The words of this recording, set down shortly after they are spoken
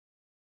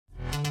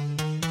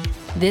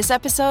This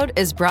episode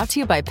is brought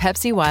to you by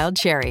Pepsi Wild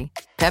Cherry.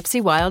 Pepsi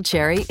Wild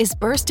Cherry is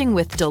bursting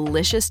with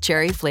delicious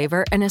cherry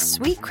flavor and a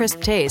sweet,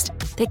 crisp taste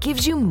that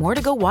gives you more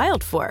to go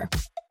wild for.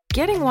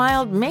 Getting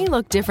wild may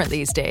look different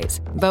these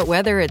days, but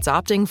whether it's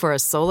opting for a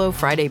solo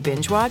Friday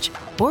binge watch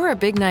or a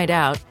big night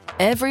out,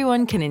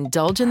 everyone can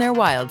indulge in their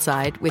wild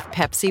side with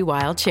Pepsi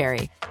Wild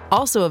Cherry.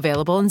 Also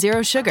available in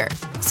Zero Sugar.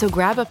 So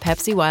grab a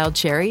Pepsi Wild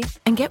Cherry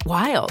and get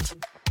wild.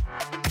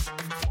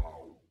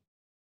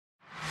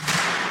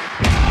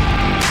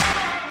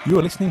 You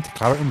are listening to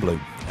Claret and Blue,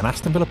 an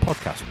Aston Villa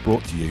podcast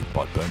brought to you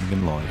by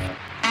Birmingham Live.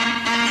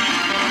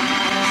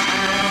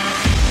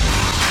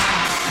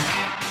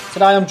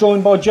 Today I'm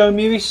joined by Joe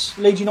Mewis,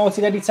 Leeds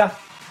United editor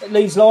at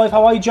Leeds Live.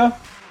 How are you, Joe?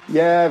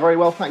 Yeah, very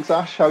well, thanks,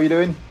 Ash. How are you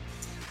doing?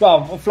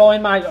 Well, I'm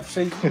flying, mate. I've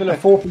seen Villa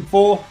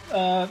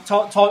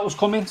 4-4 titles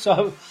coming,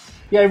 so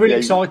yeah, really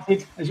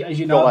excited, as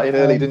you know. Got that in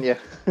early, didn't you?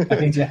 I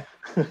did, yeah.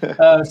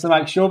 To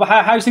make sure. But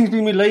how's things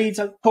been with Leeds?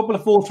 A couple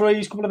of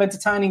 4-3s, a couple of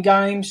entertaining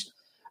games,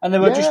 and they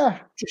were just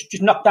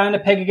knocked down a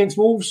peg against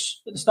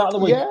Wolves at the start of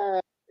the week. Yeah,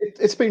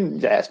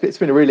 it's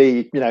been a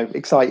really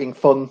exciting,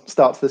 fun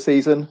start to the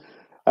season.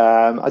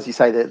 As you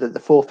say, the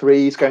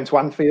 4-3s going to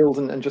Anfield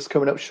and just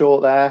coming up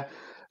short there.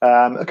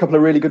 A couple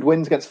of really good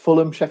wins against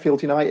Fulham,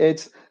 Sheffield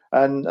United,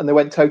 and they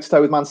went toe to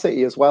toe with Man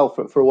City as well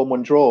for a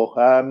 1-1 draw.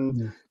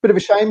 Bit of a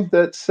shame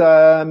that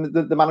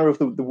the manner of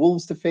the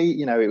Wolves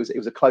defeat. It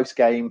was a close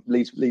game.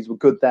 Leeds were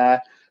good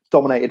there,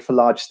 dominated for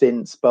large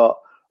stints, but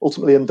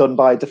ultimately undone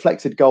by a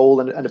deflected goal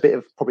and a bit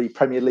of probably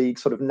Premier League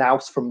sort of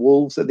nous from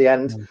Wolves at the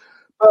end.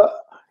 But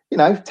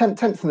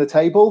 10th in the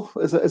table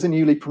as a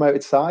newly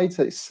promoted side.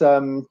 It's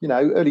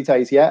early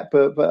days yet,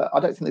 but I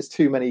don't think there's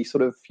too many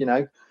sort of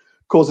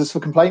causes for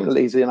complaint with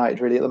Leeds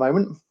United really at the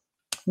moment.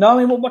 No,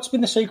 I mean, what's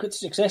been the secret to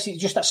success? It's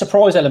just that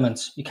surprise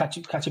element. You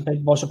catching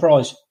people by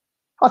surprise.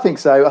 I think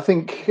so. I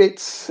think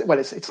it's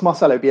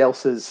Marcelo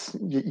Bielsa's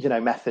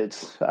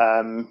methods.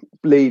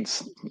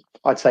 Leeds,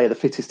 I'd say, are the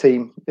fittest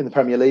team in the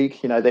Premier League.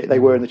 They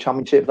were in the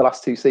Championship the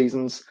last 2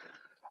 seasons,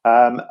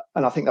 and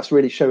I think that's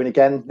really showing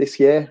again this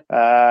year.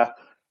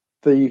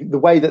 The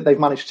way that they've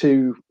managed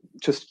to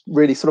just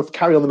really sort of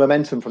carry on the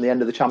momentum from the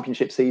end of the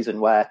Championship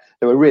season, where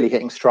they were really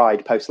hitting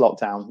stride post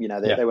lockdown.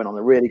 They went on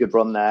a really good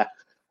run there.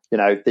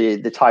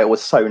 The title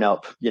was sewn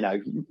up,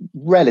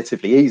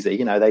 relatively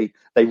easy.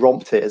 They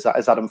romped it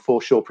as Adam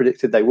Forshaw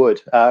predicted they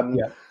would.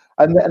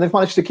 And they've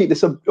managed to keep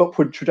this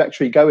upward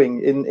trajectory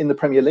going in the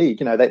Premier League.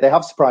 They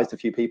have surprised a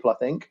few people, I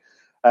think.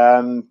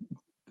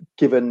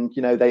 Given,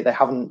 they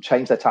haven't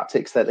changed their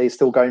tactics, that they're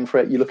still going for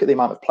it. You look at the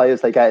amount of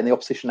players they get in the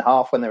opposition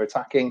half when they're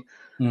attacking.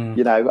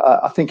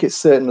 I think it's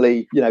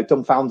certainly,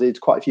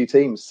 dumbfounded quite a few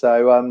teams.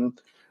 So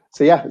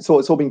yeah, it's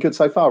all been good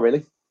so far,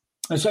 really.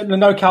 So, I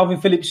know Calvin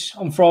Phillips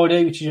on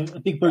Friday, which is a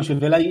big boost for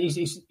Villa.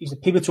 He's a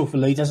pivotal for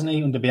Leeds, hasn't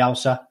he, under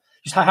Bielsa?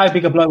 Just how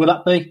big a blow will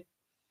that be?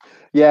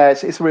 Yeah,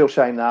 it's a real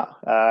shame that.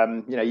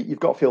 You've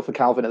got a feel for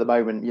Calvin at the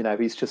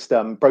moment. He's just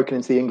broken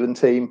into the England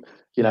team.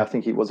 I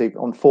think he was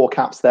on 4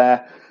 caps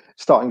there.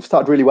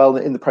 Started really well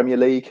in the Premier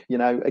League.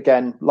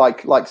 Again,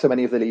 like so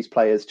many of the Leeds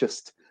players,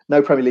 just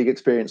no Premier League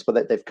experience,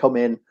 but they've come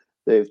in.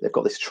 They've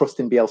got this trust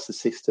in Bielsa's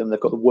system. They've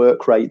got the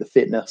work rate, the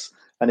fitness,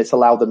 and it's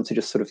allowed them to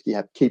just sort of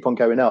keep on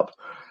going up.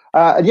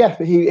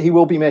 He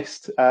will be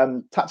missed.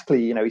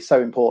 Tactically, he's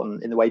so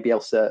important in the way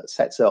Bielsa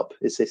sets up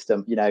his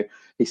system.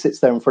 He sits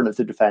there in front of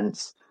the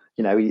defence.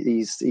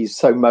 He's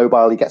so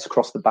mobile. He gets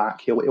across the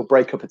back. He'll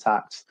break up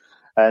attacks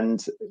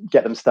and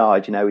get them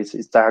started.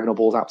 His diagonal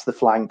balls out to the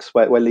flanks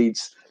where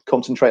Leeds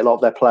concentrate a lot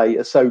of their play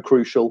are so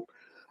crucial.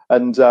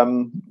 And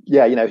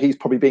he's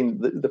probably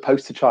been the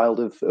poster child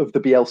of the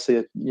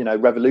Bielsa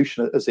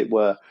revolution, as it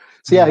were.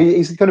 So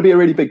he's going to be a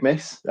really big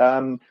miss.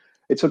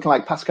 It's looking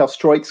like Pascal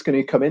Struijk's going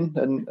to come in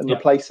and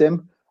replace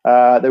him.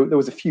 There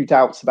was a few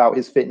doubts about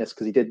his fitness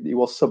because he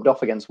was subbed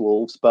off against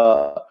Wolves,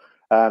 but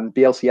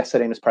Bielsa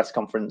yesterday in his press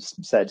conference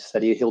said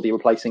he'll be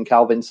replacing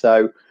Calvin.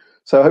 So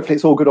hopefully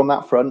it's all good on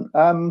that front.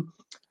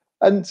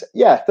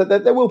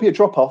 There will be a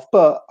drop off,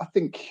 but I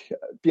think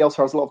Bielsa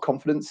has a lot of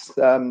confidence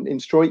in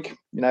Struijk.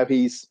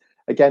 He's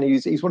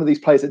one of these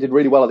players that did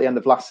really well at the end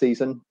of last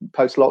season.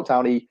 Post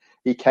lockdown,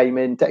 he came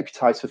in,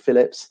 deputised for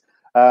Phillips.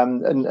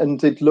 And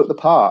did look the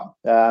part.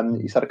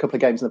 He's had a couple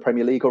of games in the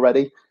Premier League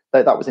already.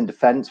 That was in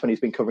defence when he's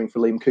been covering for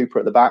Liam Cooper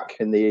at the back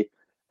in the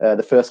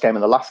first game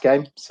and the last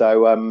game.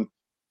 So I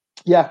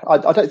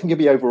don't think he'll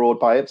be overawed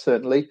by it.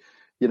 Certainly,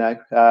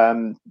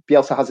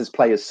 Bielsa has his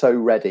players so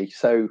ready,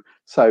 so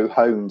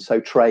honed, so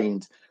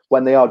trained.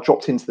 When they are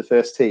dropped into the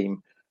first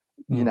team,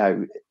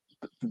 they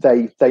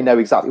know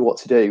exactly what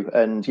to do,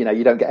 and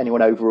you don't get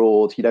anyone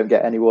overawed. You don't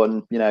get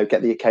anyone have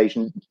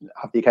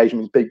the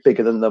occasion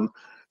bigger than them.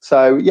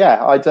 So we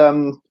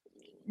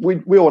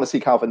all want to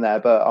see Calvin there,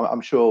 but I'm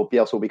sure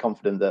Bielsa will be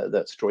confident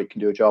that Struijk can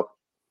do a job.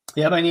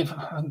 Yeah, I mean,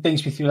 Dean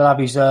Smith will have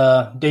his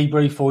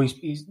debrief or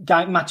his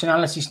game match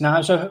analysis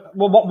now. So,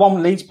 what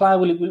one Leeds player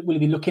will he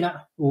be looking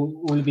at, or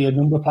will it be a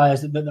number of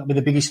players that'll be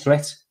the biggest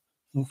threat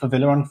for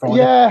Villa on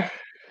Friday?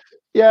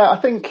 Yeah, I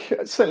think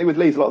certainly with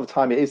Leeds a lot of the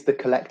time it is the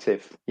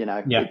collective.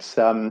 It's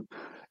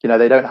You know,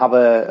 they don't have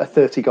a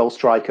 30-goal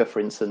striker, for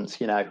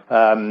instance. You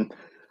know,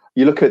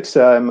 you look at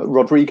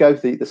Rodrigo,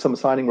 the summer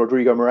signing,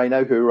 Rodrigo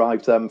Moreno, who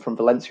arrived from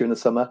Valencia in the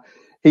summer.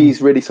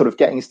 He's really sort of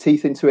getting his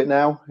teeth into it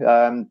now.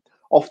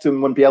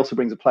 Often when Bielsa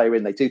brings a player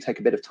in, they do take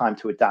a bit of time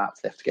to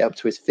adapt. They have to get up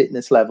to his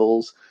fitness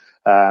levels.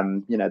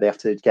 You know, they have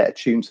to get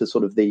attuned to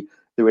sort of the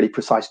really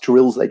precise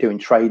drills they do in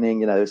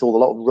training. You know, there's a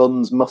lot of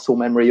runs, muscle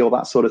memory, all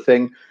that sort of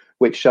thing,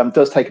 which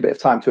does take a bit of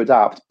time to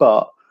adapt.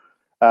 But,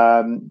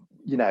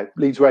 you know,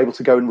 Leeds were able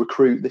to go and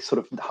recruit this sort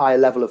of higher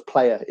level of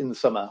player in the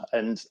summer.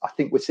 And I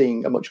think we're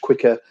seeing a much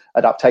quicker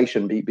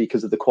adaptation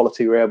because of the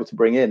quality we're able to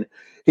bring in.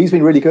 He's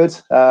been really good,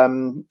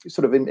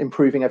 sort of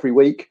improving every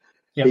week.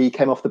 Yep. He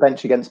came off the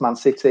bench against Man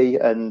City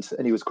and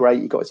he was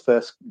great. He got his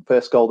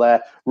first goal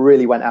there,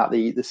 really went out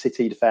the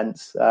City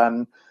defence.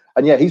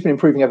 And yeah, he's been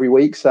improving every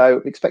week.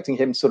 So expecting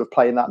him to sort of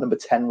play in that number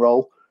 10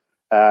 role.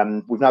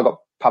 We've now got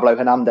Pablo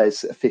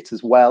Hernandez fit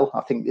as well.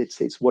 I think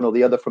it's one or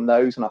the other from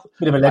those. And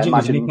bit of a legend,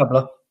 isn't he,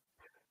 Pablo?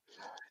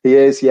 He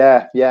is,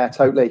 yeah,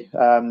 totally.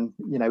 You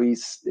know,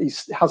 he's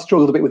has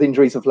struggled a bit with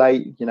injuries of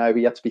late. You know,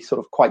 he had to be sort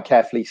of quite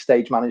carefully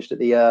stage managed at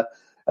the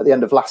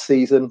end of last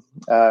season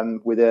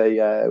with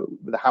a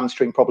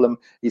hamstring problem.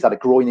 He's had a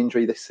groin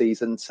injury this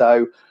season,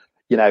 so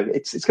you know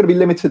it's going to be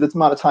limited the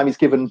amount of time he's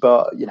given.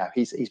 But you know,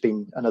 he's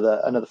been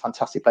another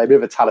fantastic player, a bit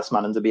of a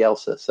talisman under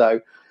Bielsa.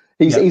 So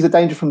he's a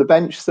danger from the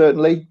bench,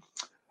 certainly.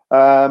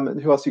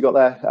 Who else you got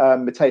there?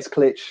 Mateusz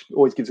Klich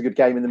always gives a good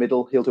game in the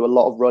middle. He'll do a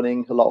lot of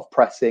running, a lot of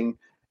pressing.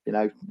 You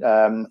know,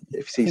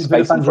 if you see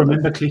space, fans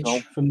remember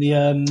Klich from the.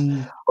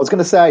 I was going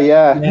to say,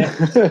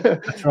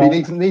 right.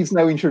 he needs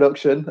no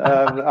introduction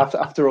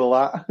after all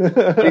that.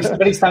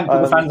 But he's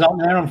thankful the fans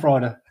aren't there on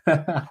Friday.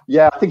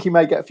 Yeah, I think he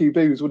may get a few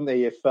boos, wouldn't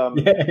he, if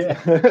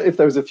if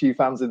there was a few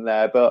fans in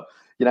there. But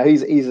you know,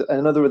 he's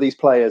another of these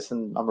players,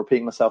 and I'm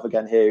repeating myself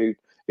again here,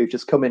 who've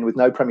just come in with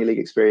no Premier League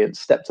experience,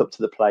 stepped up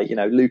to the plate. You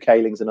know, Luke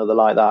Ayling's another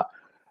like that.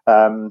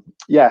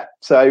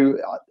 So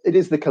it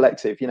is the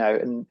collective, you know,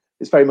 and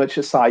it's very much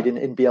a side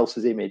in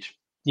Bielsa's image.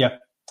 Yeah,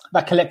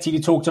 that collective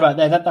you talked about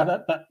there,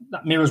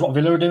 that mirrors what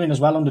Villa are doing as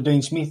well under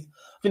Dean Smith.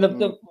 I think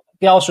the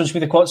Bielsa and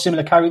Smith are quite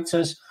similar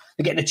characters.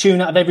 They get the tune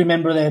out of every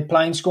member of their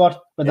playing squad,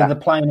 whether they're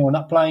playing or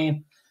not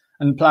playing,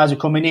 and players are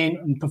coming in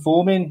and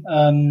performing.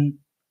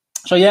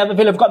 So yeah, the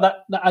Villa have got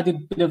that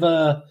added bit of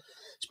a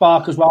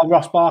spark as well.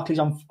 Ross Barkley's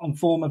on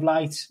form of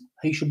late.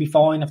 He should be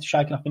fine after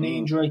shaking up a knee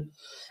injury.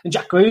 And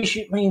Jack Grealish,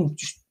 I mean,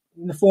 just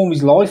in the form of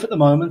his life at the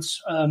moment.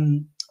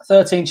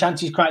 13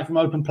 chances created from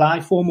open play,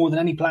 4 more than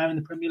any player in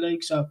the Premier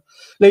League. So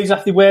Leeds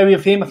have to be wary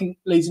of him. I think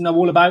Leeds know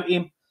all about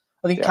him.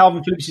 I think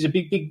Calvin Phillips is a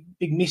big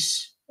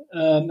miss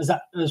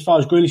as far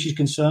as Grealish is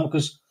concerned,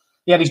 because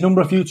he had his number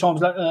a few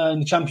times in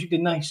the Championship,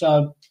 didn't he?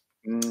 So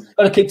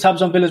got to keep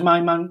tabs on Villa's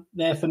main man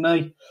there for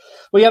me.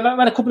 Well, yeah, I've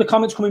had a couple of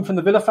comments coming from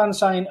the Villa fans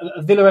saying,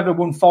 have Villa ever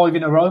won 5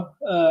 in a row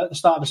at the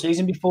start of the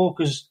season before?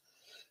 Because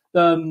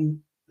 4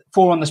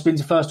 on the spin's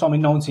the first time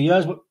in 90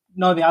 years. But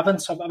no, they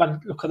haven't. I've had a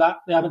look at that.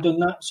 They haven't done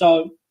that.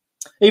 So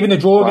even the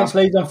draw against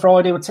Leeds on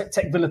Friday would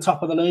take Villa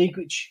top of the league,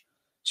 which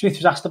Smith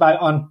was asked about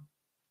on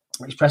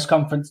his press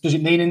conference. Does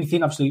it mean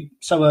anything? Obviously,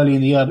 so early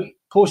in the year. But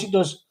of course it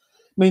does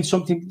mean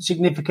something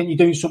significant. You're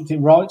doing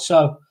something right.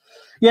 So,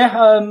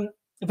 yeah,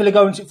 Villa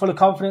going full of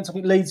confidence. I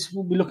think Leeds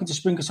will be looking to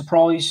spring a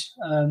surprise.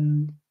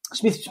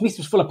 Smith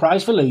was full of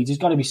praise for Leeds. It's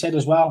got to be said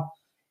as well.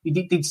 He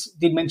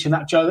did mention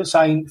that, Joe, that's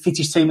saying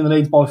fittest team in the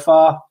league by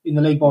far.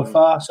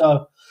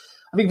 So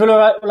I think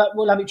Villa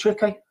will have it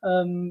tricky.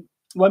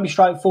 Won't be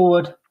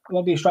straightforward. It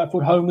won't be a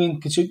straightforward home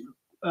win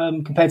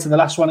compared to the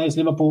last one against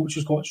Liverpool, which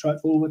was quite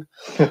straightforward.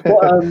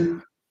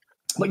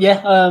 But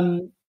yeah,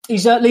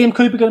 is Liam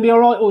Cooper going to be all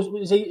right,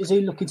 or is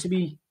he looking to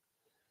be?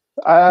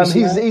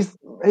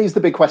 He's the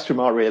big question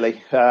mark,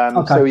 really.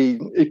 So he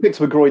picked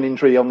up a groin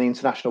injury on the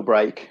international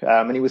break,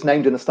 and he was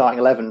named in the starting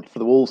 11 for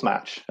the Wolves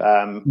match,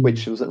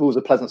 which was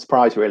a pleasant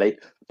surprise, really,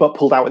 but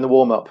pulled out in the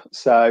warm-up.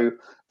 So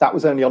that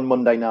was only on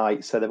Monday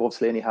night. So they've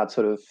obviously only had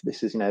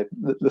this is,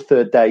 the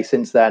third day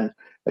since then,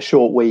 a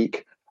short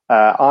week.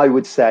 I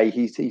would say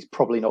he's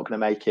probably not going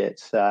to make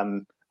it.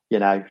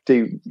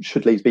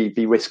 Should Leeds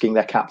be risking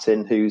their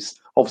captain, who's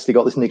obviously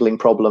got this niggling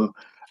problem?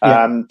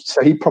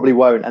 So he probably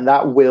won't, and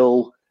that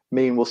will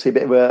mean we'll see a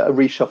bit of a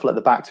reshuffle at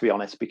the back, to be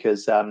honest,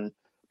 because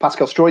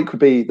Pascal Struijk would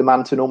be the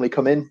man to normally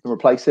come in and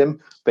replace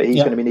him, but he's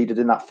going to be needed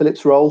in that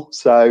Phillips role.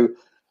 So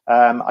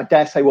I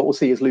dare say what we'll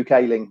see is Luke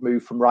Ayling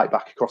move from right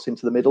back across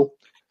into the middle,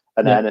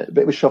 and then a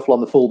bit of a shuffle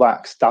on the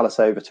fullbacks, Dallas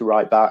over to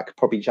right back,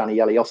 probably Gianni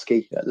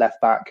Alioski at left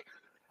back,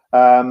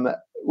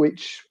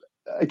 which,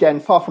 again,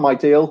 far from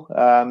ideal,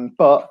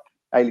 but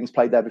Ayling's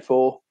played there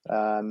before.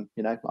 I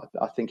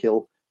think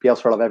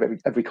Bielsa will have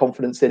every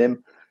confidence in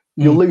him.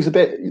 You'll lose a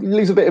bit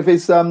of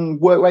his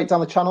work rate down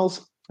the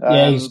channels.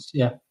 It's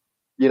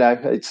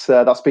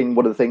that's been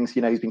one of the things.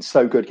 He's been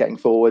so good getting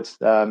forwards.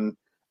 The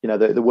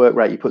work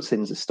rate he puts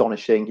in is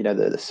astonishing.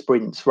 The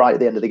sprints right at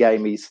the end of the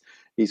game, he's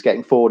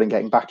getting forward and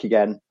getting back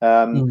again.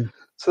 So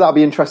that'll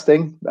be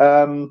interesting.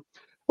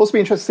 Also be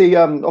interested to see,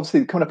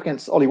 obviously, coming up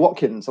against Ollie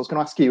Watkins. I was going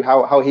to ask you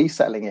how he's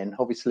settling in.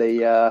 Obviously,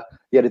 he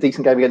had a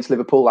decent game against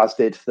Liverpool, as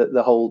did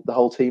the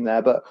whole team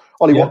there. But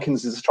Ollie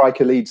Watkins is a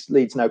striker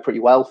Leeds know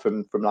pretty well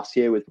from last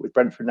year with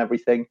Brentford and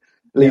everything.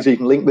 Leeds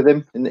even linked with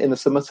him in the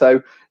summer.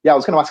 So, I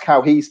was going to ask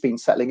how he's been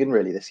settling in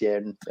really this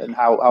year and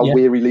how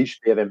weary Leeds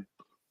should be of him.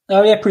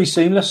 Oh, yeah, pretty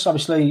seamless.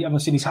 Obviously, I haven't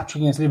seen his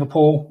hat-trick against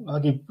Liverpool. I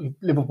give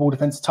Liverpool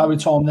defence a toe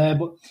time there.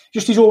 But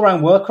just his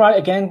all-round work rate,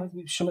 again,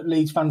 some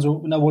Leeds fans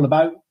know all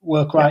about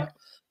work rate.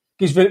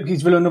 Gives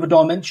Villa another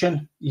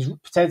dimension. He's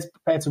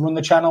prepared to run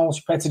the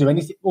channels, prepared to do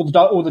anything. All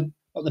the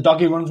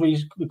doggy runs,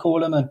 we call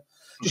them, and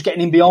just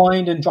getting in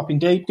behind and dropping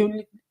deep,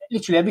 doing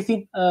literally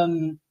everything.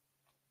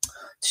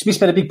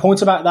 Smith's made a big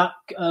point about that.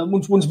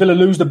 Once Villa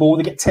lose the ball,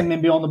 they get 10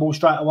 men behind the ball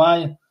straight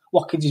away.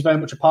 Watkins is very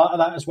much a part of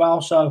that as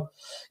well. So,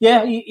 he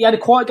had a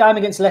quiet game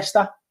against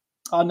Leicester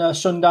on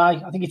Sunday.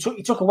 I think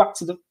he took a whack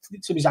to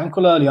his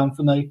ankle early on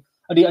for me.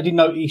 I didn't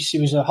notice he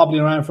was hobbling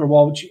around for a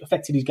while, which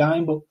affected his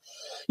game. But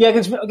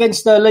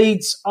against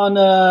Leeds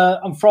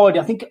on Friday,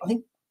 I think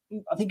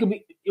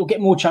he'll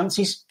get more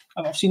chances.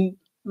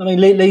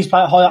 Leeds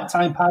play at high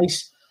octane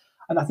pace,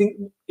 and I think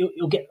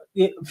he'll get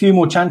a few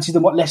more chances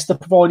than what Leicester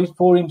provided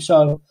for him.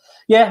 So,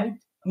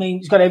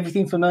 he's got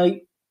everything for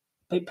me.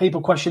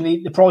 People question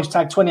the price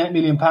tag, £28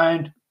 million.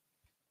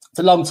 It's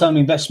a long-term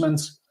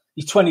investment.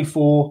 He's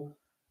 24.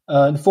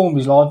 The form of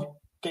his life,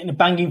 getting a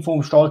banging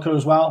form striker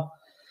as well.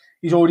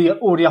 He's already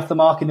off the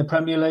mark in the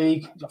Premier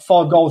League. He's got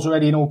 5 goals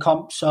already in all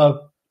comps.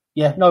 So,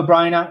 no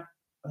brainer.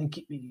 I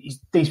think he's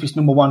Deepest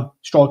number one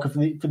striker for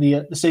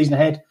the season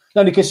ahead.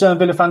 The only concern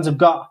Villa fans have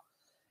got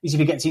is if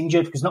he gets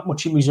injured, because not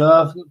much in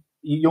reserve.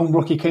 Young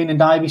rookie Keenan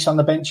Davis on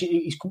the bench,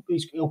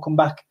 he'll come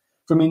back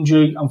from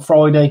injury on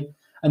Friday.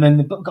 And then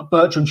they've got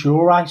Bertrand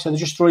Traoré. So there's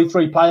just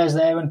three players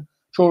there, and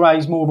Traoré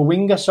is more of a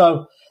winger.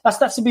 So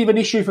that's a bit of an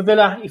issue for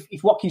Villa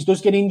if Watkins does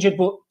get injured.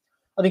 But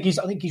I think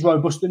he's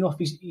robust enough.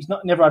 He's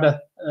never had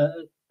a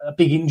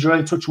big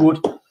injury, touch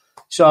wood.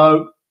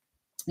 So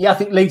I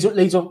think Leeds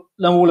will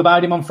learn all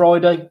about him on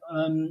Friday.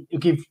 He'll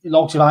give the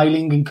likes of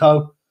Ayling and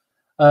co.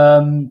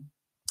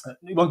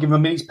 He won't give him a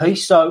minute's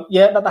peace. So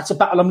that's a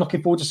battle I'm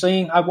looking forward to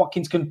seeing, how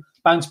Watkins can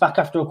bounce back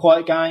after a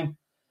quiet game.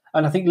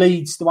 And I think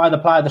Leeds, the way they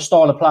play, the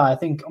style of play, I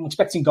think I'm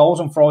expecting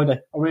goals on Friday.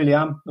 I really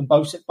am, on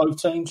both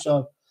teams.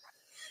 So,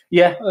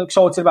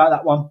 excited about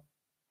that one.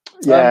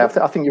 Yeah,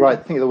 I think you're right.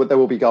 I think there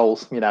will be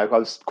goals. I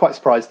was quite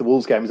surprised the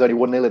Wolves game was only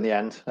 1-0 in the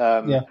end.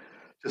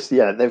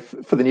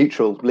 They've for the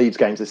neutral Leeds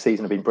games this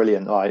season have been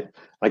brilliant. Right?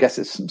 I guess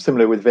it's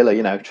similar with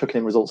Villa. Chucking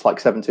in results like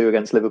 7-2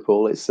 against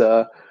Liverpool. It's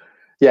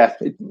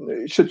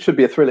it should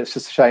be a thrill. It's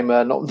just a shame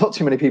not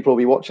too many people will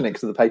be watching it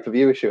because of the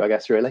pay-per-view issue. I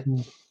guess really.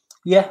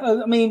 Yeah,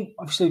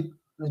 obviously.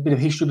 There's a bit of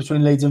history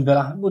between Leeds and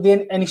Villa. Would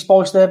there any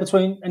spice there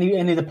between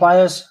any of the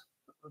players?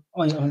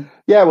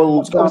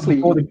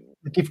 Obviously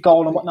the gift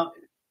goal and whatnot.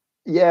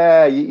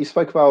 Yeah, you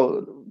spoke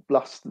about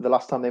the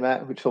last time they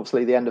met, which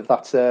obviously the end of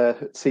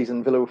that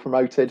season Villa were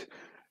promoted.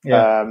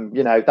 Yeah.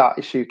 That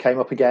issue came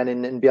up again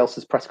in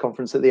Bielsa's press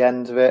conference at the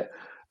end of it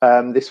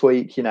this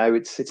week.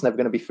 It's never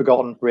going to be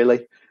forgotten,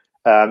 really.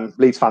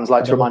 Leeds fans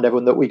like to remind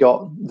everyone that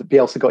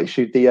Bielsa got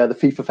issued the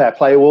FIFA Fair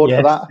Play Award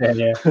for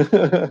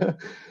that.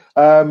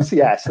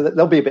 So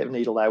there'll be a bit of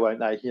needle there, won't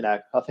they?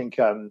 I think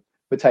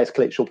Mateusz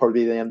Klich will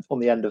probably be on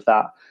the end of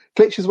that.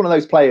 Klich is one of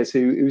those players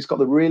who's got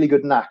the really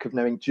good knack of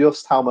knowing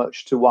just how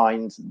much to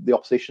wind the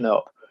opposition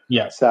up.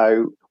 Yeah.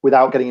 So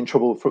without getting in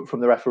trouble from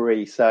the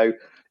referee. So,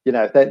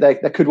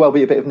 there could well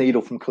be a bit of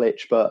needle from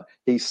Klich, but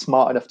he's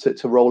smart enough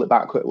to roll it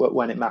back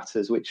when it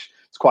matters, which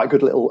is quite a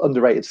good little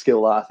underrated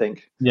skill, I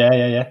think.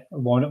 Yeah. A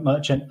wind-up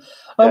merchant.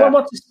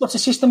 What's the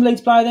system Leeds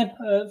play then?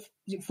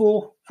 Is it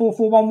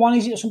 4-4-1-1,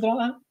 is it, or something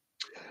like that?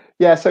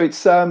 Yeah, so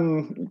it's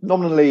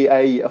nominally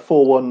a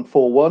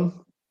 4-1-4-1.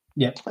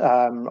 Yeah.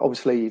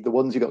 Obviously, the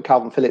ones you've got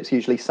Calvin Phillips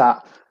usually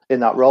sat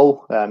in that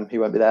role. He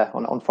won't be there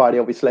on Friday,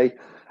 obviously.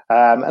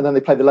 And then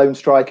they play the lone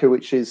striker,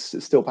 which is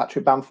still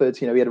Patrick Bamford.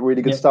 He had a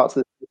really good start to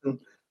the season,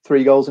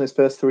 3 goals in his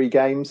first 3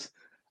 games.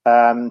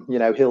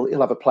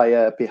 He'll have a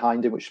player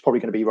behind him, which is probably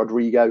going to be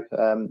Rodrigo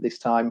this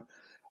time.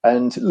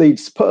 And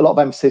Leeds put a lot of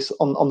emphasis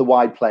on the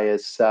wide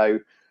players. So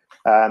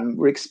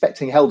we're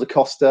expecting Helder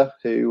Costa,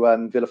 who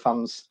Villa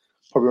fans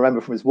probably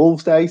remember from his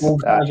Wolves days.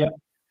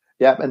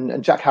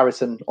 And Jack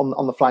Harrison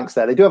on the flanks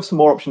there. They do have some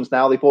more options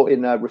now. They brought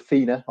in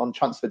Rafinha on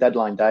transfer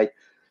deadline day,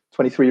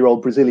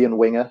 23-year-old Brazilian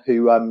winger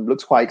who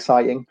looks quite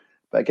exciting.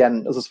 But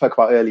again, as I spoke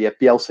about earlier,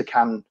 Bielsa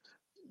can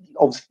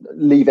obviously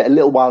leave it a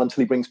little while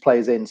until he brings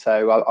players in.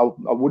 So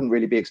I wouldn't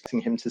really be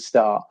expecting him to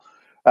start.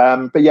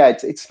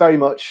 It's very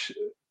much,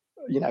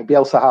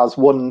 Bielsa has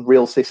one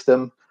real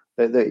system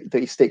that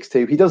he sticks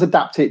to. He does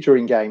adapt it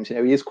during games. He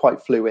is quite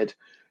fluid.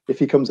 If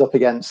he comes up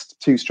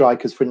against 2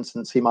 strikers, for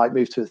instance, he might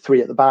move to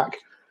 3 at the back.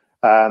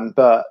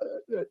 But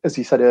as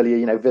you said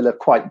earlier, Villa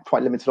quite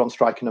limited on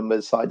striker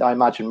numbers. I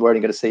imagine we're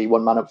only going to see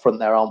 1 man up front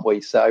there, aren't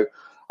we? So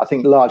I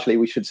think largely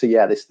we should see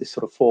this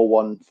sort of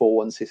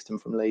 4-1-4-1 system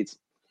from Leeds.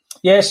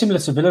 Yeah, similar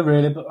to Villa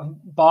really, but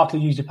Barkley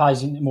usually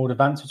plays in more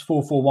advanced. It's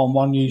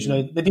 4-4-1-1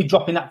 usually. They did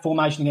drop in that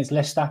formation against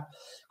Leicester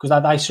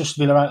because they sussed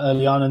Villa out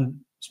early on, and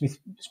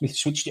Smith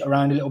switched it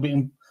around a little bit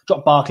and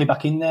dropped Barkley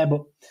back in there.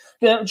 But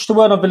yeah, just a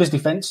word on Villa's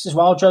defence as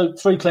well, Joe.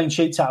 3 clean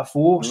sheets out of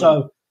 4,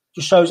 so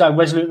just shows how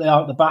resolute they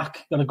are at the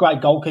back. Got a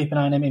great goalkeeper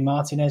now, Emi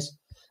Martinez.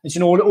 It's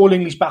an all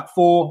English back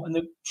 4, and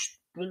they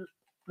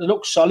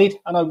look solid.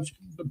 I know it's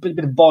a bit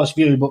of a biased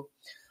view, but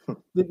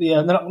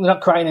they're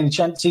not creating any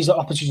chances that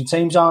opposition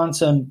teams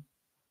aren't.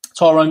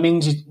 Tyrone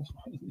Mings is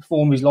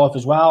formed his life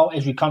as well.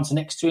 Ezri Konsa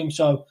next to him,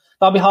 so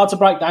that'll be hard to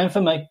break down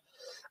for me.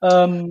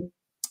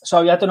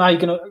 So yeah, I don't know how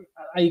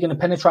you're going to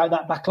penetrate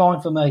that back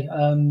line for me.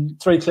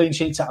 3 clean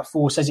sheets out of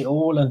 4 says it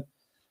all, and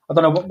I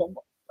don't know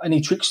what any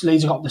tricks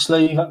Leeds have got up the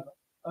sleeve.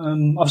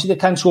 Obviously they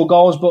can score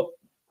goals, but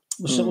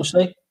we'll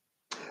see.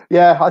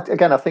 Yeah,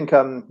 I think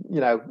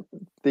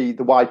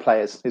the wide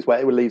players is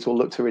where Leeds will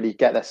look to really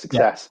get their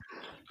success. Yeah.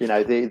 You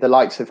know, the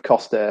likes of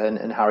Costa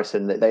and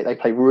Harrison, they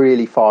play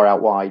really far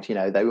out wide. You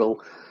know, they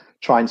will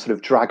try and sort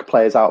of drag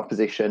players out of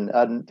position.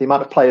 And the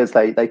amount of players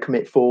they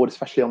commit forward,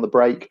 especially on the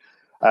break,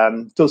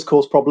 does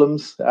cause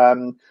problems.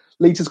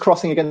 Leeds'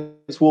 crossing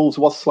against Wolves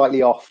was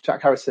slightly off.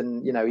 Jack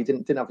Harrison, you know, he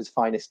didn't have his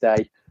finest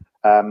day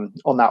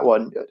on that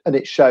one. And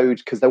it showed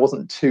because there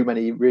wasn't too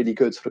many really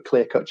good sort of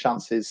clear-cut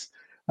chances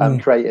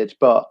created.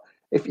 But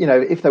if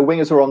their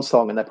wingers are on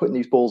song and they're putting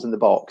these balls in the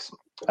box,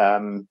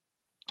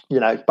 you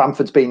know,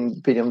 Bamford's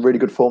been in really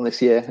good form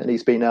this year, and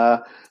he's been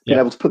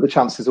able to put the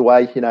chances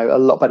away, you know, a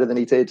lot better than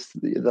he did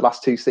the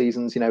last 2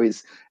 seasons. You know,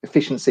 his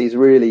efficiency is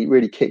really,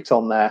 really kicked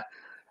on there.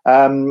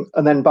 And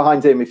then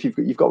behind him, if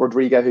you've got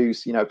Rodrigo,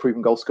 who's, you know, a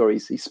proven goal scorer,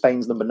 he's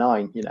Spain's number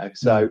 9, you know,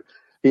 so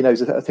he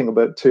knows a thing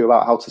or two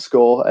about how to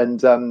score. And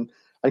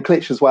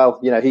Klitsch as well,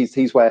 you know,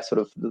 he's where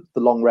sort of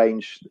the long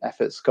range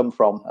efforts come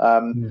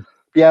from.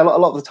 Yeah, a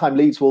lot of the time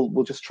Leeds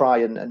will just try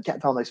and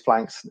get down those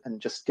flanks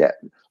and just get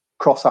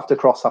cross after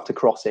cross after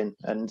cross in,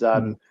 and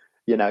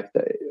you know,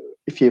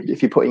 if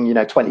you're putting, you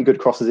know, 20 good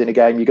crosses in a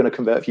game, you're going to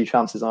convert a few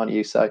chances, aren't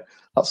you? So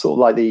that's sort of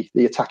like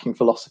the attacking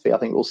philosophy I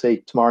think we'll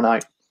see tomorrow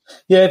night.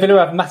 Yeah,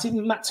 Villa have Matt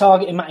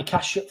Targett and Matty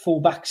Cash at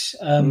full-backs,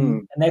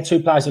 and they're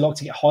 2 players that like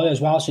to get high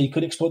as well, so you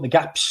could exploit the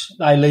gaps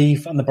they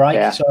leave on the break.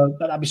 Yeah. So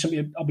that'd be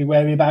something I'll be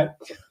wary about.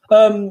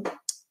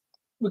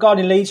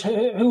 Regarding Leeds,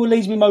 who will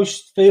Leeds be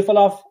most fearful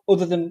of,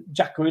 other than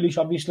Jack Grealish,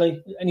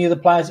 obviously? Any other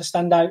players that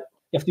stand out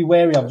you have to be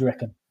wary of, do you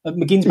reckon?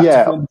 McGinn's back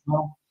to form as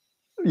well.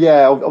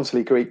 Yeah,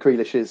 obviously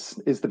Grealish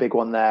is the big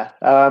one there.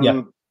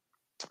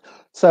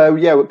 So,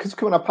 yeah, because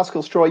coming up,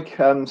 Pascal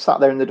Struijk sat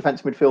there in the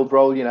defensive midfield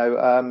role, you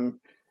know,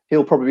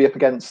 he'll probably be up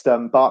against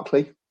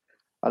Barkley.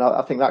 And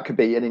I think that could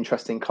be an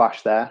interesting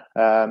clash there.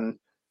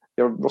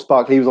 You know, Ross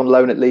Barkley was on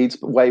loan at Leeds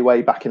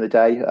way back in the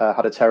day.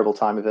 Had a terrible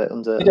time of it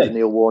under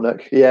Neil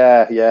Warnock.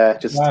 Yeah.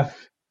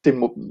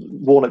 Didn't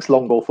Warnock's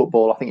long ball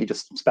football. I think he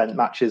just spent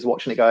matches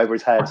watching it go over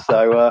his head.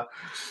 So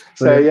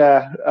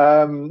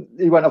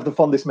he won't have the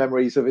fondest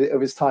memories of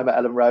his time at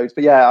Ellen Road.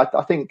 But yeah,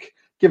 I think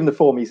given the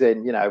form he's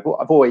in, you know,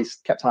 I've always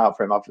kept an eye out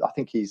for him. I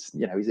think he's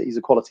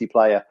a quality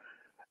player.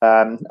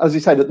 As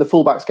you say, that the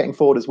fullbacks getting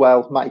forward as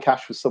well. Matty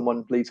Cash was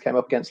someone Leeds came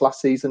up against last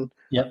season.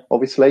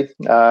 Obviously,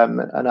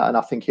 and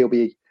I think he'll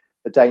be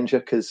a danger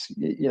because,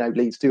 you know,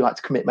 Leeds do like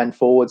to commit men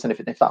forwards, and if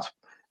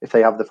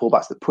they have the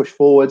fullbacks that push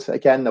forwards,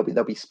 again,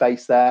 there'll be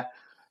space there.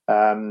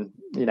 You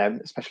know,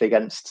 especially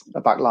against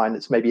a back line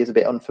that's maybe is a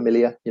bit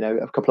unfamiliar. You know,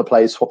 a couple of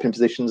players swapping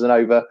positions and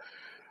over.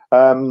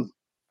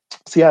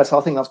 So I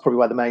think that's probably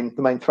where the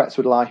main threats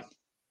would lie.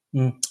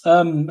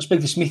 I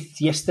spoke to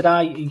Smith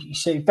yesterday. He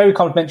said very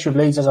complimentary of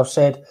Leeds, as I've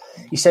said.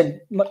 He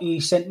sent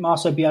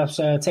Marcel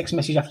Bielsa a text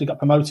message after he got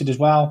promoted as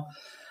well,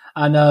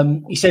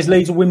 and he says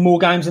Leeds will win more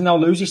games than they'll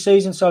lose this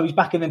season. So he's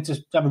backing them to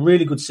have a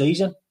really good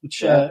season, which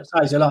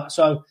says a lot.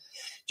 So,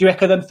 do you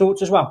echo them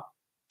thoughts as well?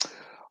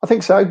 I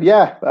think so.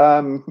 Yeah,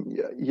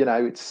 you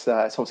know, it's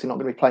obviously not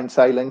going to be plain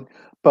sailing,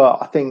 but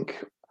I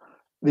think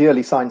the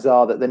early signs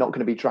are that they're not going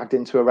to be dragged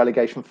into a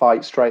relegation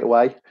fight straight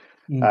away.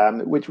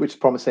 Which is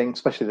promising,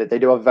 especially that they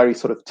do have a very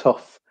sort of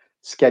tough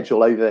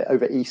schedule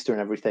over Easter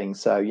and everything.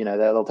 So, you know,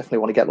 they'll definitely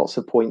want to get lots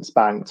of points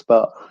banked.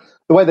 But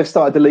the way they've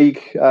started the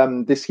league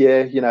this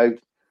year, you know,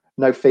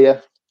 no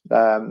fear.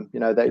 You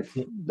know,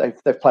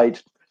 they've played,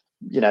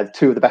 you know,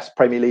 2 of the best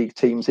Premier League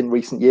teams in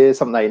recent years,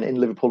 haven't they? In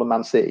Liverpool and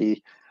Man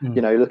City. You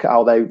know, look at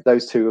how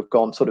those 2 have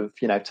gone sort of,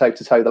 you know, toe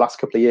to toe the last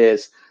couple of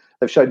years.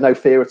 They've showed no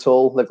fear at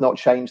all. They've not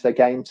changed their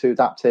game to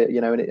adapt it,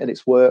 you know, and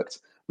it's worked.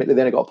 Admittedly,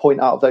 they only got a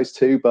point out of those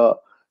 2, but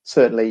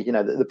certainly, you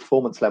know, the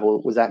performance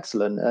level was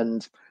excellent.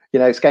 And, you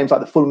know, it's games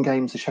like the Fulham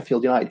games, the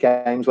Sheffield United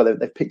games where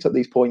they've picked up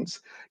these points.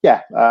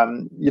 Yeah,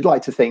 you'd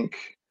like to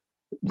think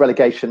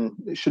relegation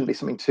shouldn't be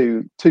something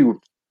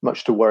too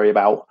much to worry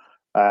about.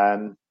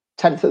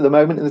 10th at the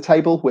moment in the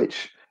table,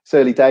 which it's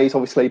early days,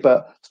 obviously,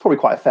 but it's probably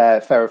quite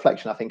a fair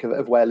reflection, I think,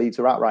 of where Leeds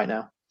are at right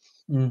now.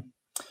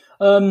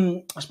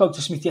 I spoke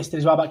to Smith yesterday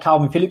as well about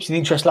Calvin Phillips in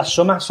interest last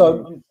summer.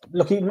 So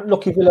lucky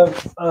Villa.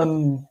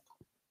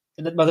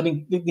 Well, they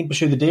didn't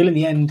pursue the deal in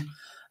the end,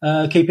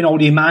 keeping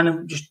hold of your man.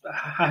 And just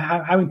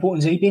how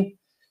important has he been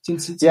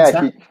since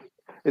that?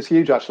 It's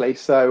huge actually.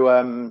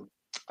 So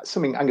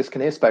something Angus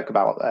Kinnear spoke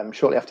about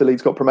shortly after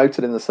Leeds got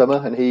promoted in the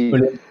summer, and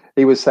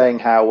he was saying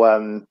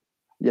how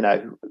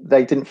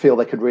they didn't feel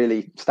they could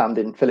really stand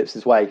in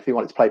Phillips's way if he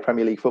wanted to play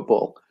Premier League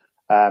football.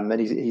 And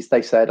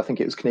they said, I think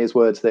it was Kinnear's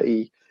words, that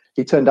he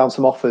turned down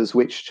some offers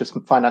which just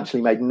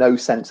financially made no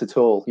sense at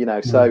all.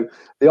 So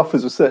the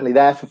offers were certainly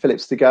there for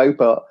Phillips to go,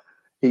 but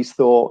he's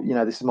thought,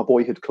 this is my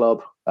boyhood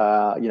club.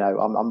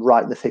 I'm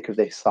right in the thick of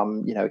this.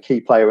 I'm a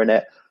key player in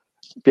it.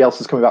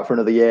 Bielsa's coming back for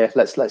another year.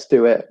 Let's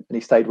do it. And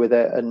he stayed with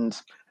it. And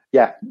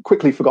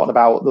quickly forgotten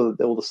about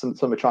all the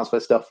summer transfer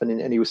stuff.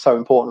 And he was so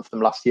important for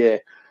them last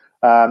year.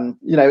 And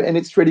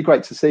it's really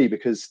great to see,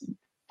 because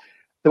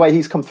the way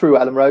he's come through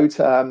at Ellen Road,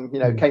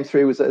 came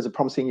through as a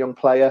promising young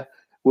player,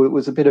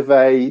 was a bit of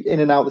a in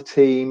and out of the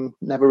team,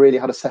 never really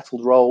had a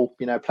settled role,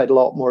 played a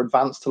lot more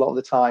advanced a lot of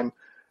the time.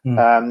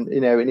 And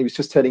he was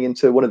just turning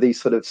into one of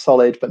these sort of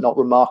solid but not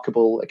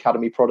remarkable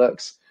academy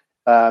products.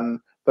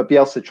 But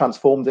Bielsa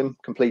transformed him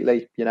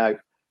completely. I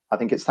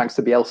think it's thanks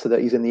to Bielsa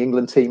that he's in the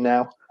England team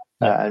now.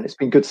 And it's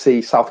been good to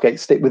see Southgate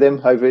stick with him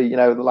over,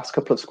 the last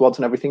couple of squads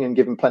and everything, and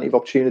give him plenty of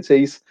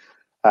opportunities.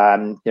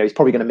 He's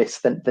probably going to miss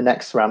the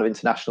next round of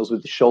internationals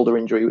with the shoulder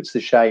injury, which is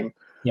a shame.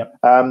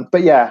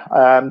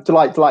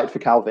 Delighted for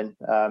Calvin.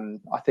 I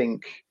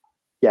think,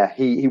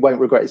 he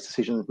won't regret his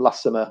decision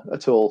last summer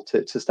at all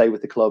to stay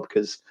with the club,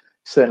 because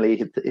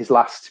certainly his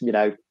last,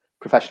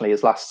 professionally,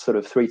 his last sort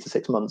of 3 to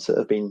 6 months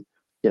have been,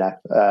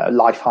 a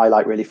life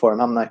highlight really for him,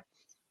 haven't they?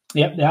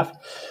 Yep, they have.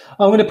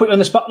 I'm going to put you on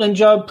the spot then,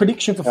 Joe.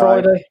 Prediction for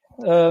Friday.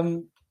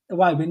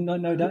 Away win,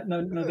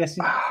 no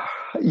guessing.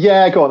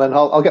 Yeah, go on then.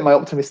 I'll get my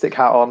optimistic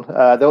hat on.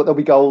 There'll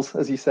be goals,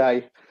 as you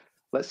say.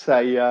 Let's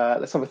have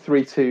a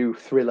 3-2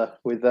 thriller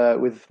with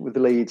the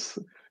Leeds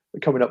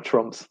coming up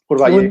trumps. What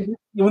about you?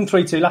 You won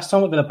 3-2 last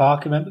time at Villa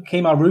Park. Remember,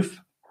 came our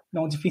roof,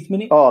 95th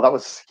minute. Oh, that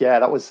was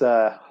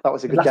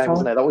a good game,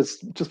 wasn't it? That was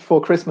just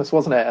before Christmas,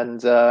 wasn't it?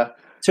 And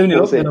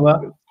 2-0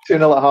 up.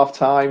 2-0 at half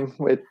time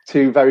with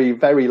 2 very,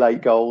 very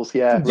late goals.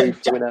 Yeah,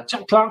 Roof winner.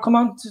 Jack Clark, come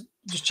on,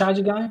 just charge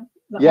a guy.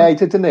 Yeah, he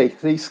did, didn't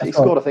he? He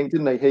scored, I think,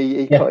 didn't he?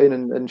 He cut in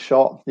and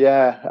shot.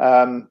 Yeah,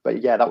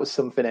 but that was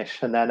some finish.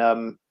 And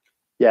then,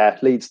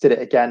 Leeds did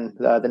it again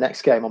the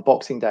next game on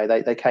Boxing Day.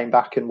 They came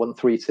back and won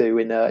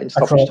 3-2 in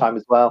stoppage time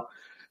as well.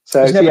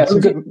 So some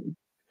good.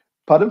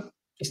 Pardon?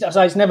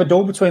 It's never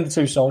dull between the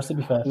two sides, to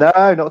be fair. No,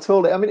 not at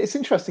all. I mean, it's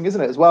interesting, isn't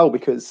it, as well,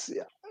 because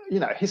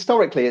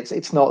historically,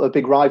 it's not a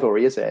big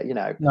rivalry, is it?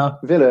 No.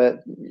 Villa,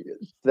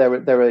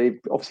 they've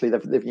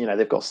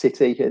got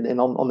City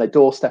on their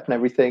doorstep and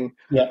everything.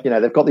 Yeah.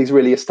 They've got these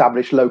really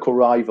established local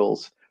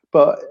rivals,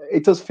 but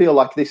it does feel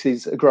like this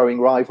is a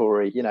growing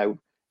rivalry.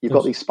 You've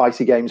got these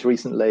spicy games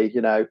recently.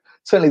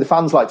 Certainly the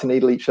fans like to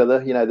needle each other.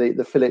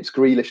 The Phillips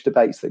Grealish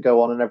debates that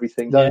go on and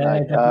everything, don't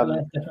they?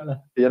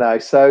 Definitely.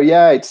 So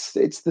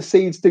it's the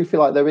seeds do feel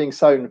like they're being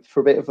sown for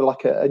a bit of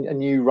a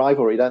new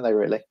rivalry, don't they?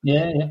 Really?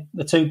 Yeah.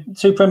 The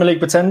two Premier League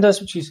pretenders,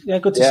 which is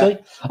good to see.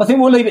 I think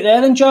we'll leave it there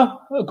then, Joe.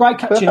 Great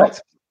catching up.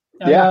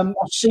 And, I'll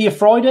see you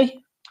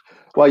Friday.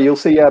 Well, you'll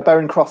see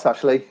Baron Cross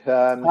actually. He's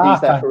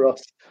there for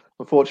us.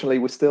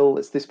 Unfortunately,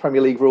 it's this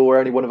Premier League rule where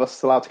only one of us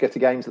is allowed to get to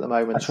games at the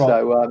moment. That's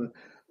right. So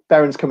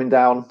Baron's coming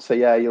down, so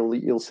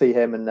you'll see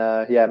him, and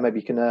maybe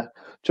you can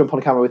jump on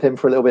a camera with him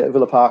for a little bit at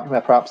Villa Park,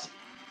 perhaps.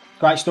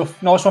 Great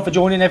stuff. Nice one for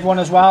joining everyone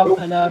as well,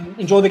 and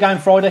enjoy the game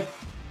Friday.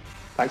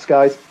 Thanks,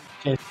 guys.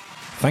 Cheers.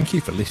 Thank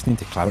you for listening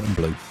to Claret and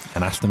Blue,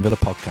 an Aston Villa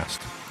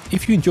podcast.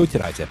 If you enjoyed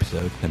today's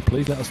episode, then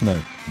please let us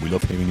know. We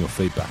love hearing your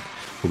feedback.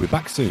 We'll be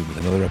back soon with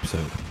another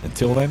episode.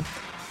 Until then,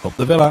 up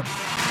the Villa.